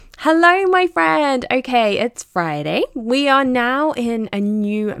Hello, my friend. Okay, it's Friday. We are now in a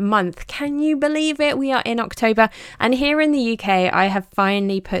new month. Can you believe it? We are in October, and here in the UK, I have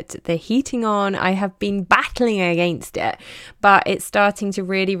finally put the heating on. I have been battling against it, but it's starting to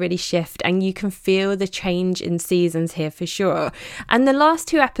really shift, and you can feel the change in seasons here for sure. And the last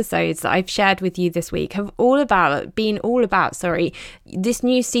two episodes that I've shared with you this week have been all about this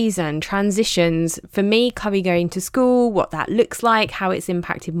new season, transitions for me, Chloe going to school, what that looks like, how it's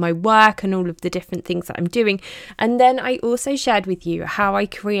impacted my work and all of the different things that I'm doing. And then I also shared with you how I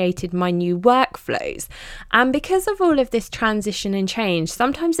created my new workflows. And because of all of this transition and change,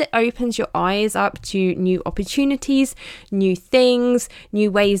 sometimes it opens your eyes up to new opportunities, new things, new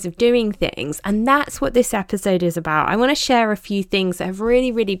ways of doing things. And that's what this episode is about. I want to share a few things that have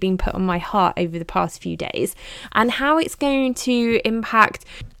really been put on my heart over the past few days and how it's going to impact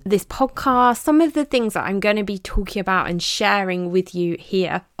this podcast, some of the things that I'm going to be talking about and sharing with you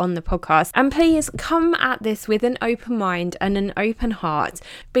here on the podcast. And please come at this with an open mind and an open heart,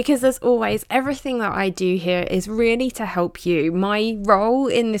 because as always, everything that I do here is really to help you. My role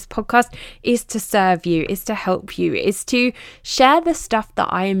in this podcast is to serve you, is to help you, is to share the stuff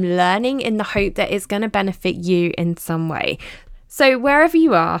that I am learning in the hope that it's going to benefit you in some way. So wherever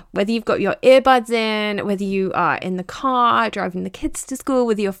you are, whether you've got your earbuds in, whether you are in the car, driving the kids to school,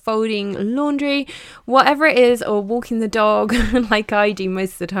 whether you're folding laundry, whatever it is, or walking the dog like I do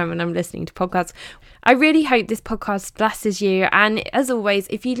most of the time when I'm listening to podcasts, I really hope this podcast blesses you. And as always,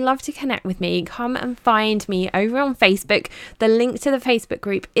 if you'd love to connect with me, come and find me over on Facebook. The link to the Facebook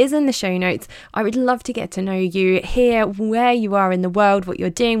group is in the show notes. I would love to get to know you, hear where you are in the world, what you're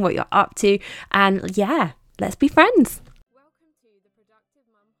doing, what you're up to, and yeah, let's be friends.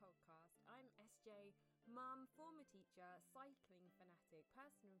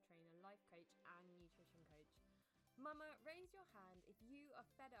 Mama, raise your hand if you are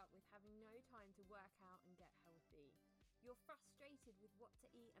fed up with having no time to work out and get healthy. You're frustrated with what to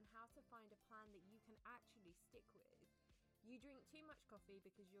eat and how to find a plan that you can actually stick with. You drink too much coffee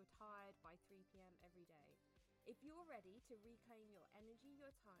because you're tired by 3 p.m. every day. If you're ready to reclaim your energy,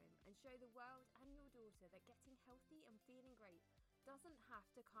 your time, and show the world and your daughter that getting healthy and feeling great doesn't have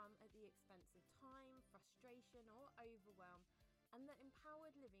to come at the expense of time, frustration, or overwhelm, and that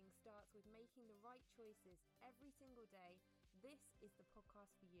empowered living starts with making the right choices every single day, this is the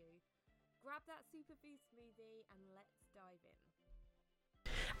podcast for you. Grab that superfood smoothie and let's dive in.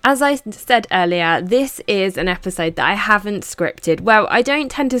 As I said earlier, this is an episode that I haven't scripted. Well, I don't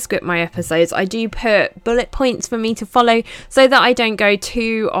tend to script my episodes. I do put bullet points for me to follow so that I don't go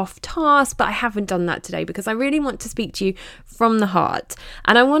too off task, but I haven't done that today because I really want to speak to you from the heart.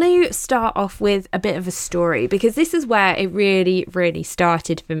 And I want to start off with a bit of a story because this is where it really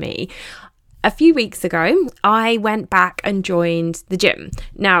started for me. A few weeks ago, I went back and joined the gym.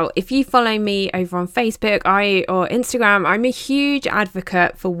 Now, if you follow me over on Facebook or Instagram, I'm a huge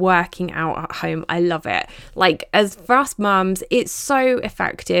advocate for working out at home. I love it. Like, as for us mums, it's so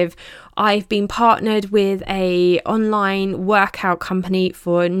effective. I've been partnered with a online workout company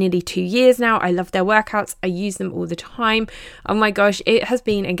for nearly 2 years now. I love their workouts. I use them all the time. Oh my gosh, it has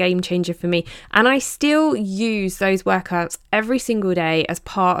been a game changer for me. And I still use those workouts every single day as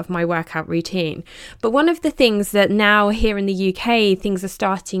part of my workout routine. But one of the things that now here in the UK, things are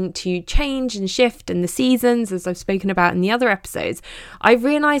starting to change and shift, and the seasons, as I've spoken about in the other episodes, I've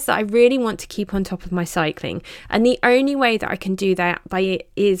realised that I really want to keep on top of my cycling. And the only way that I can do that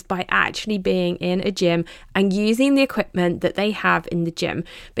is by actually being in a gym and using the equipment that they have in the gym,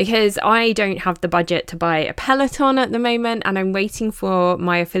 because I don't have the budget to buy a Peloton at the moment, and I'm waiting for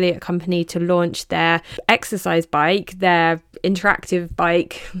my affiliate company to launch their exercise bike, their interactive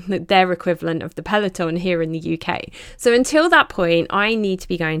bike, their equivalent of the Peloton here in the UK. So until that point, I need to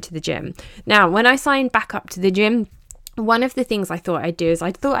be going to the gym. Now, when I signed back up to the gym, one of the things I thought I'd do is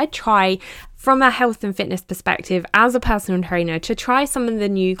I thought I'd try, from a health and fitness perspective, as a personal trainer, to try some of the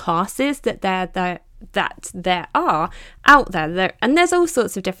new classes that there are out there. And there's all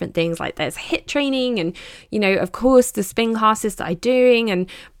sorts of different things, like there's HIIT training and, of course, the spin classes that I'm doing, and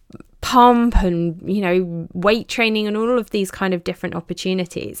pump and weight training and all of these kind of different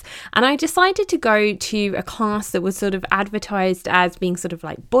opportunities. And I decided to go to a class that was sort of advertised as being sort of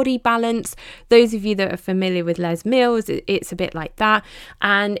like body balance. Those of you that are familiar with Les Mills, it's a bit like that.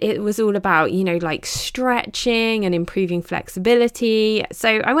 And it was all about like stretching and improving flexibility.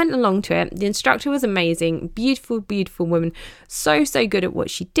 So I went along to it. The instructor was amazing, beautiful woman, so good at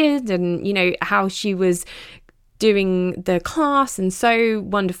what she did, and how she was doing the class and so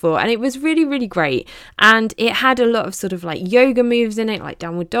wonderful. And it was really, really great. And it had a lot of sort of like yoga moves in it, like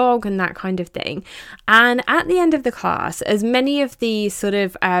downward dog and that kind of thing. And at the end of the class, as many of these sort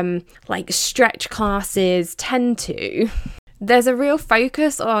of like stretch classes tend to, there's a real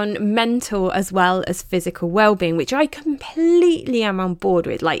focus on mental as well as physical well-being, which I completely am on board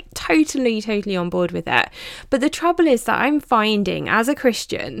with, like totally on board with it. But the trouble is that I'm finding as a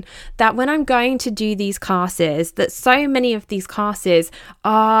Christian that when I'm going to do these classes, that so many of these classes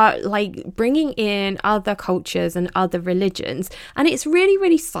are like bringing in other cultures and other religions. And it's really,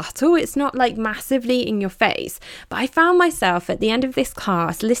 really subtle. It's not like massively in your face. But I found myself at the end of this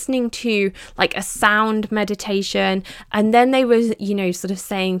class listening to like a sound meditation, and then they were, you know, sort of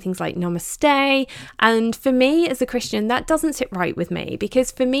saying things like namaste. And for me as a Christian, that doesn't sit right with me,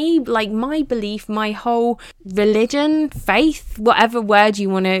 because for me, like my belief, my whole religion, faith, whatever word you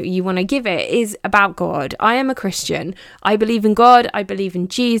want to give it, is about God. I am a Christian. I believe in God. I believe in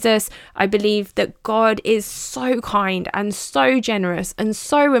Jesus. I believe that God is so kind and so generous and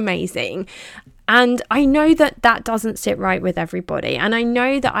so amazing. And I know that that doesn't sit right with everybody. And I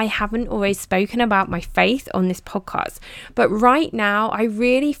know that I haven't always spoken about my faith on this podcast. But right now, I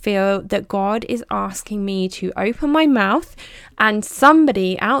really feel that God is asking me to open my mouth, and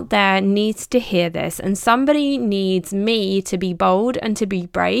somebody out there needs to hear this. And somebody needs me to be bold and to be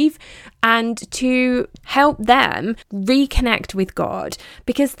brave and to help them reconnect with God,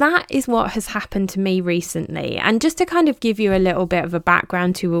 because that is what has happened to me recently. And just to kind of give you a little bit of a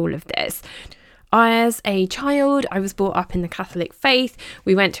background to all of this, as a child, I was brought up in the Catholic faith.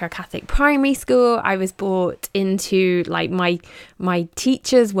 We went to a Catholic primary school. I was brought into, like, my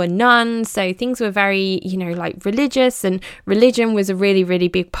teachers were nuns, so things were very, you know, like religious, and religion was a really, really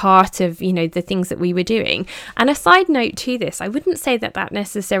big part of, you know, the things that we were doing. And a side note to this, I wouldn't say that that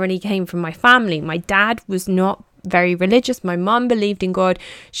necessarily came from my family. My dad was not very religious. My mum believed in God.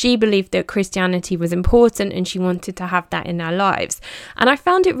 She believed that Christianity was important and she wanted to have that in our lives. And I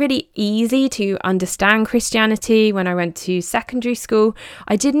found it really easy to understand Christianity when I went to secondary school.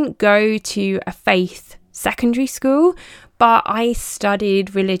 I didn't go to a faith secondary school, but I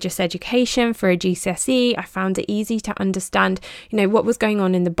studied religious education for a GCSE. I found it easy to understand, you know, what was going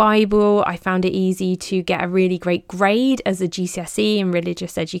on in the Bible. I found it easy to get a really great grade as a GCSE in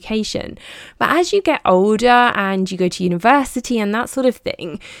religious education. But as you get older and you go to university and that sort of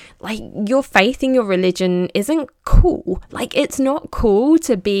thing, like, your faith in your religion isn't cool. Like, it's not cool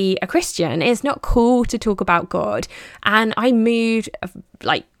to be a Christian. It's not cool to talk about God. And I moved,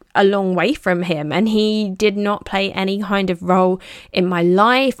 like, a long way from him, and he did not play any kind of role in my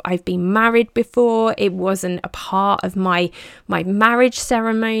life. I've been married before. It wasn't a part of my marriage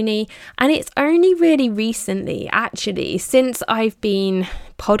ceremony. And it's only really recently, actually, since I've been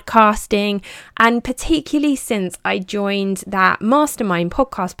podcasting, and particularly since I joined that mastermind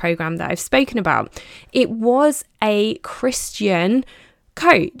podcast program that I've spoken about, it was a Christian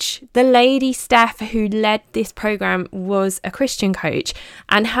coach. The lady Steph who led this program was a Christian coach,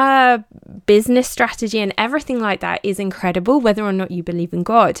 and her business strategy and everything like that is incredible, whether or not you believe in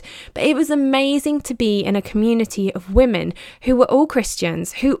God. But it was amazing to be in a community of women who were all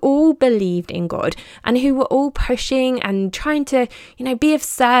Christians, who all believed in God, and who were all pushing and trying to, you know, be of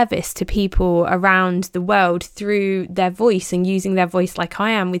service to people around the world through their voice and using their voice like I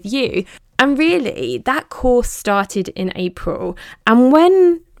am with you. And really, that course started in April. And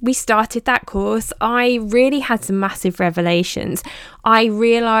when we started that course, I really had some massive revelations. I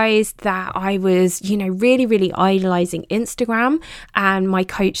realized that I was, you know, really, really idolizing Instagram, and my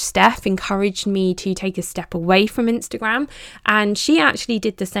coach Steph encouraged me to take a step away from Instagram, and she actually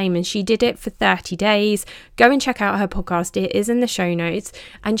did the same, and she did it for 30 days. Go and check out her podcast. It is in the show notes.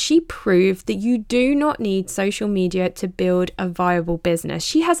 And she proved that you do not need social media to build a viable business.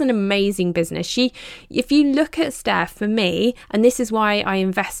 She has an amazing business. If you look at Steph, for me, and this is why I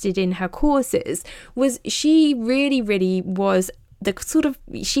invested in her courses, was she really, really was the sort of,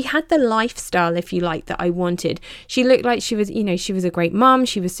 she had the lifestyle, if you like, that I wanted. She looked like she was, you know, she was a great mum.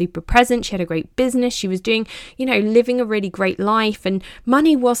 She was super present. She had a great business. She was doing, you know, living a really great life, and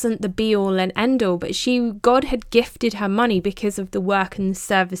money wasn't the be all and end all, but God had gifted her money because of the work and the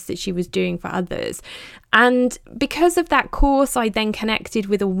service that she was doing for others. And because of that course, I then connected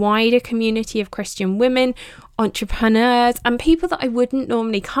with a wider community of Christian women, entrepreneurs, and people that I wouldn't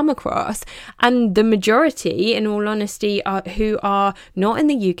normally come across. And the majority, in all honesty, who are not in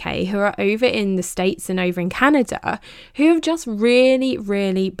the UK, who are over in the States and over in Canada, who have just really,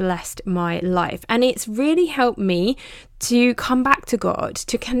 really blessed my life. And it's really helped me to come back to God,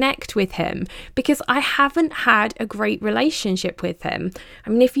 to connect with him, because I haven't had a great relationship with him. I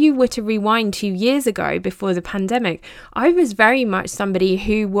mean, if you were to rewind 2 years ago before the pandemic, I was very much somebody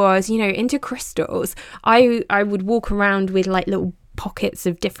who was, into crystals. I would walk around with like little pockets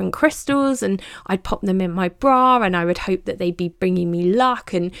of different crystals, and I'd pop them in my bra, and I would hope that they'd be bringing me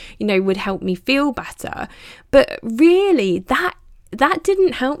luck and, would help me feel better. But really, that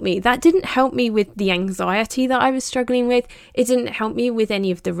didn't help me. That didn't help me with the anxiety that I was struggling with. It didn't help me with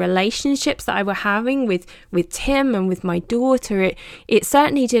any of the relationships that I were having with Tim and with my daughter. It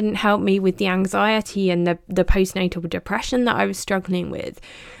certainly didn't help me with the anxiety and the postnatal depression that I was struggling with.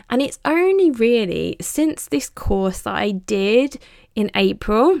 And it's only really since this course that I did in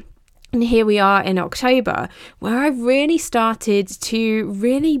April, and here we are in October, where I've really started to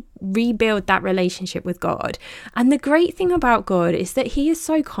really rebuild that relationship with God. And the great thing about God is that he is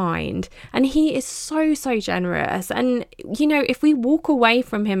so kind and he is so, so generous. And, if we walk away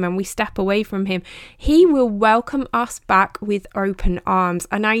from him and we step away from him, he will welcome us back with open arms.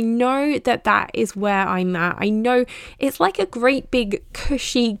 And I know that is where I'm at. I know it's like a great big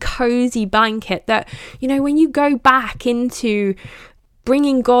cushy, cozy blanket that, when you go back into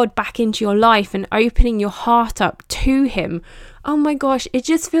bringing God back into your life and opening your heart up to him, oh my gosh, it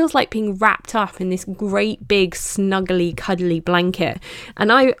just feels like being wrapped up in this great big snuggly cuddly blanket.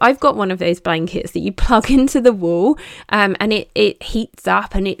 And I've got one of those blankets that you plug into the wall, and it heats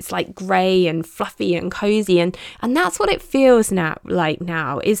up, and it's like grey and fluffy and cozy, and that's what it feels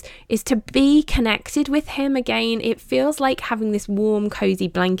now is to be connected with him again. It feels like having this warm cozy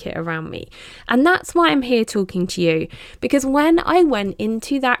blanket around me. And that's why I'm here talking to you, because when I went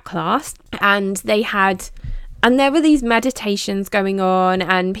into that class and there were these meditations going on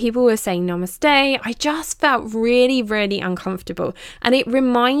and people were saying namaste, I just felt really, really uncomfortable. And it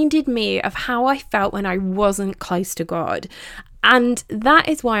reminded me of how I felt when I wasn't close to God. And that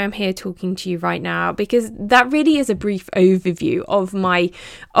is why I'm here talking to you right now, because that really is a brief overview of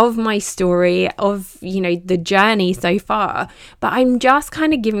my story, of, the journey so far. But I'm just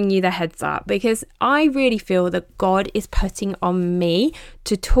kind of giving you the heads up, because I really feel that God is putting on me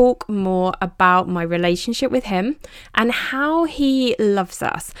to talk more about my relationship with him and how he loves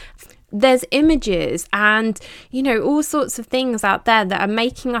us. There's images and, all sorts of things out there that are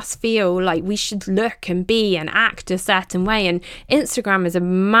making us feel like we should look and be and act a certain way. And Instagram is a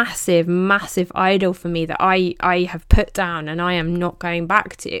massive, massive idol for me that I have put down and I am not going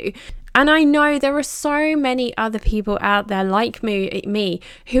back to. And I know there are so many other people out there like me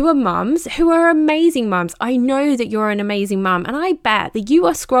who are mums, who are amazing mums. I know that you're an amazing mum, and I bet that you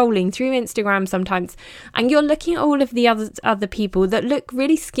are scrolling through Instagram sometimes and you're looking at all of the other people that look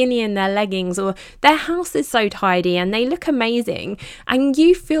really skinny in their leggings, or their house is so tidy and they look amazing, and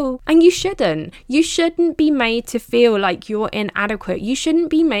you shouldn't be made to feel like you're inadequate. You shouldn't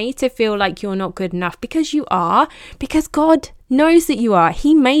be made to feel like you're not good enough, because you are, because God knows that you are.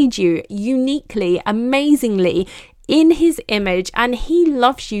 He made you uniquely, amazingly in his image, and he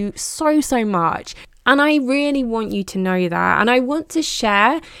loves you so, so much. And I really want you to know that. And I want to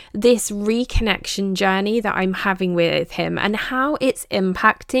share this reconnection journey that I'm having with him and how it's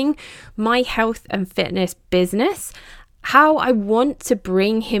impacting my health and fitness business, how I want to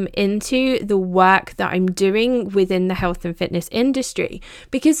bring him into the work that I'm doing within the health and fitness industry,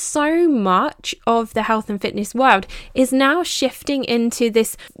 because so much of the health and fitness world is now shifting into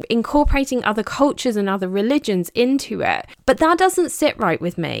this, incorporating other cultures and other religions into it. But that doesn't sit right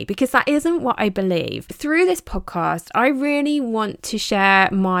with me, because that isn't what I believe. Through this podcast, I really want to share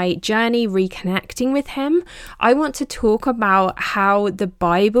my journey reconnecting with him. I want to talk about how the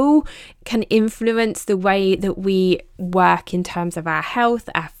Bible can influence the way that we work in terms of our health,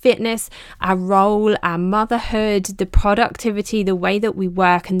 our fitness, our role, our motherhood, the productivity, the way that we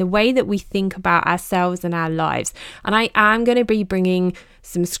work, and the way that we think about ourselves and our lives. And I am going to be bringing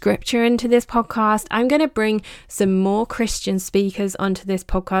some scripture into this podcast. I'm going to bring some more Christian speakers onto this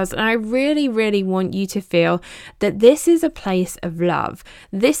podcast. And I really, really want you to feel that this is a place of love.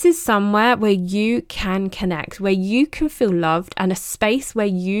 This is somewhere where you can connect, where you can feel loved, and a space where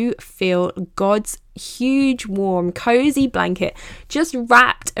you feel God's huge, warm, cozy blanket just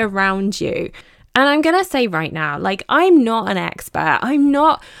wrapped around you. And I'm going to say right now, I'm not an expert. I'm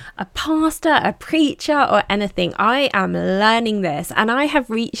not a pastor, a preacher, or anything. I am learning this. And I have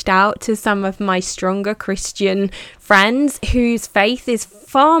reached out to some of my stronger Christian friends whose faith is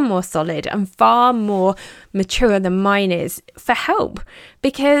far more solid and far more mature than mine is, for help,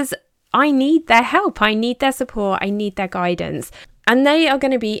 because I need their help. I need their support. I need their guidance. And they are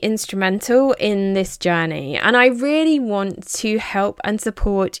going to be instrumental in this journey. And I really want to help and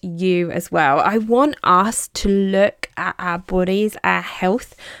support you as well. I want us to look at our bodies, our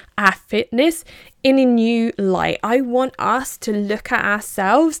health, our fitness in a new light. I want us to look at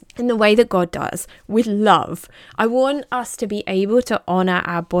ourselves in the way that God does, with love. I want us to be able to honor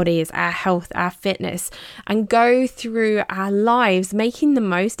our bodies, our health, our fitness, and go through our lives making the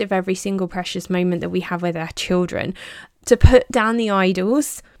most of every single precious moment that we have with our children, to put down the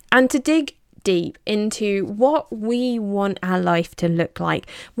idols and to dig deep into what we want our life to look like.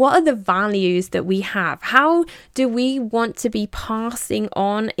 What are the values that we have? How do we want to be passing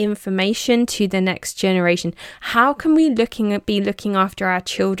on information to the next generation? How can we be looking after our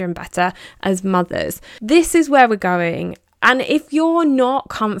children better as mothers? This is where we're going. And if you're not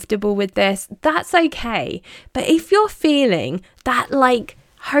comfortable with this, that's okay. But if you're feeling that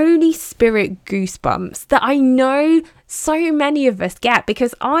Holy Spirit goosebumps that I know so many of us get,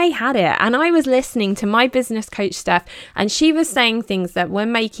 because I had it, and I was listening to my business coach Steph, and she was saying things that were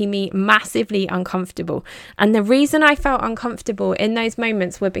making me massively uncomfortable. And the reason I felt uncomfortable in those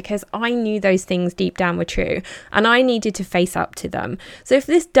moments were because I knew those things deep down were true, and I needed to face up to them. So if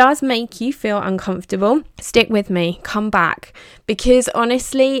this does make you feel uncomfortable, stick with me, come back, because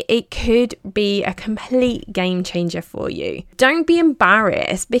honestly, it could be a complete game changer for you. Don't be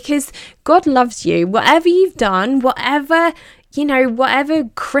embarrassed, because God loves you. Whatever you've done, whatever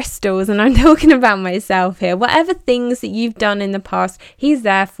crystals, and I'm talking about myself here, whatever things that you've done in the past, He's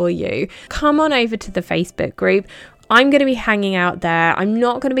there for you. Come on over to the Facebook group. I'm going to be hanging out there. I'm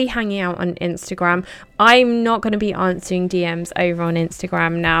not going to be hanging out on Instagram. I'm not going to be answering DMs over on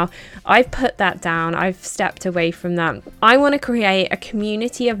Instagram now. I've put that down. I've stepped away from that. I want to create a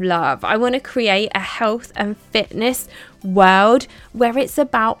community of love. I want to create a health and fitness world where it's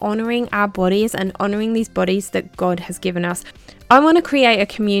about honoring our bodies and honoring these bodies that God has given us. I want to create a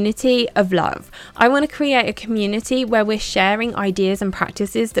community of love. I want to create a community where we're sharing ideas and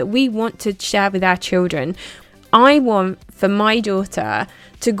practices that we want to share with our children. I want for my daughter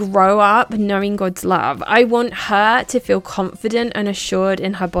to grow up knowing God's love. I want her to feel confident and assured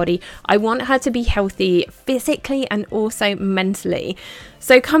in her body. I want her to be healthy physically and also mentally.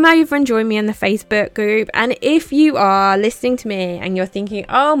 So come over and join me in the Facebook group. And if you are listening to me and you're thinking,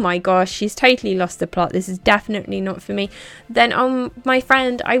 oh my gosh, she's totally lost the plot, this is definitely not for me, then my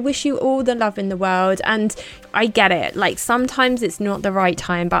friend, I wish you all the love in the world. And I get it. Sometimes it's not the right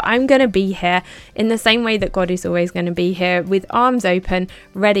time, but I'm going to be here in the same way that God is always going to be here, with arms open,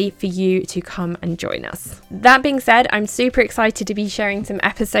 ready for you to come and join us. That being said, I'm super excited to be sharing some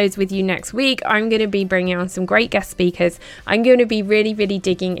episodes with you next week. I'm going to be bringing on some great guest speakers. I'm going to be really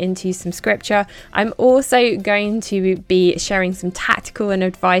digging into some scripture. I'm also going to be sharing some tactical and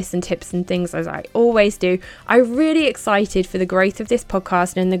advice and tips and things, as I always do. I'm really excited for the growth of this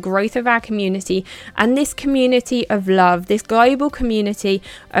podcast and the growth of our community, and this community of love, this global community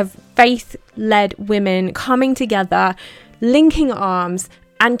of faith-led women coming together, linking arms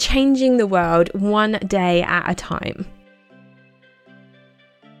and changing the world one day at a time.